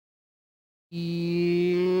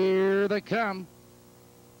Here they come.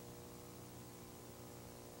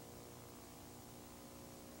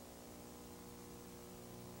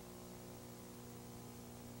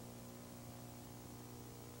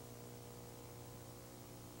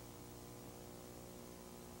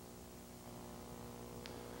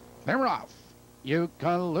 They're off.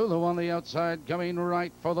 Ukalulu on the outside, coming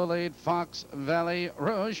right for the lead. Fox Valley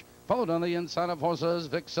Rouge, followed on the inside of horses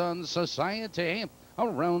VIXEN'S Society.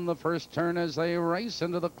 Around the first turn as they race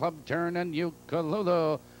into the club turn, and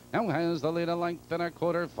Ukalulu now has the lead a length and a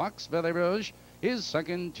quarter. Fox Valley Rouge is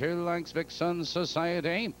second, 2 lengths VIXEN'S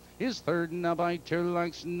Society. Is third now by 2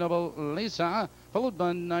 lengths Noble Lisa, followed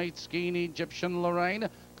by Night Skiing Egyptian Lorraine.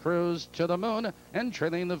 Cruise to the Moon, and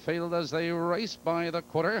trailing the field as they race by the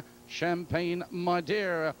quarter, Champagne My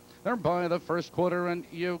Dear. They're by the first quarter, and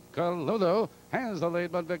Ukalulu has the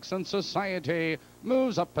lead, but VIXEN'S Society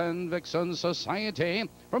moves up, and VIXEN'S Society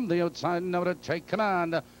from the outside now to take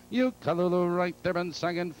command. Ukalulu right there in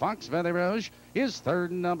second. Fox Valley Rouge is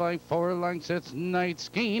third now by 4 lengths. It's Night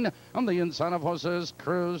Skiing on the inside of horses.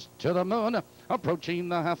 Cruise to the Moon, approaching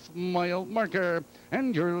the half-mile marker.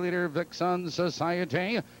 And your leader, VIXEN'S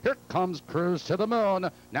Society. Here comes Cruise to the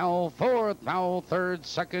Moon. Now fourth, now third,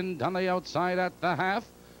 second on the outside at the half.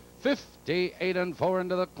 58 and 4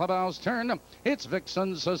 into the clubhouse turn. It's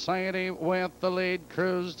VIXEN'S Society with the lead.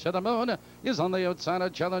 Cruise to the Moon is on the outside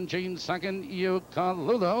of challenging second.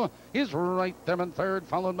 Ukalulu is right there in third,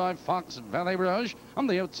 followed by Fox Valley Rouge. On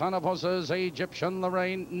the outside of horses, Egyptian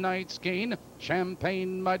Lorraine, Night Skiing,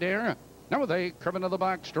 Champagne My Dear. Now they curve into the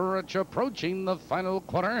back stretch, approaching the final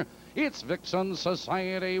quarter. It's VIXEN'S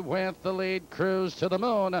Society with the lead. Cruise to the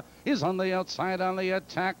Moon is on the outside on the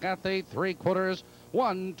attack at the 3/4.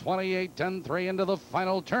 1:28 and 3 into the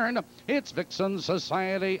final turn. It's VIXEN'S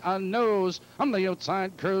Society a nose on the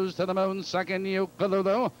outside. Cruise to the Moon second.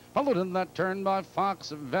 Ukalulu followed in that turn by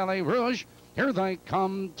Fox Valley Rouge. Here they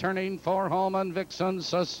come, turning for home, and VIXEN'S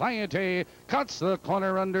Society cuts the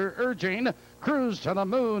corner under urging. Cruise to the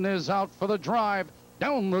Moon is out for the drive.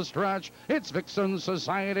 Down the stretch, it's VIXEN'S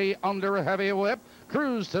Society under a heavy whip.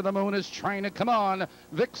 Cruise to the Moon is trying to come on.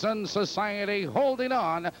 VIXEN'S Society holding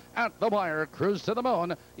on at the wire. Cruise to the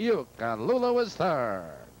Moon. Ukalulu is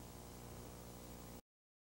third.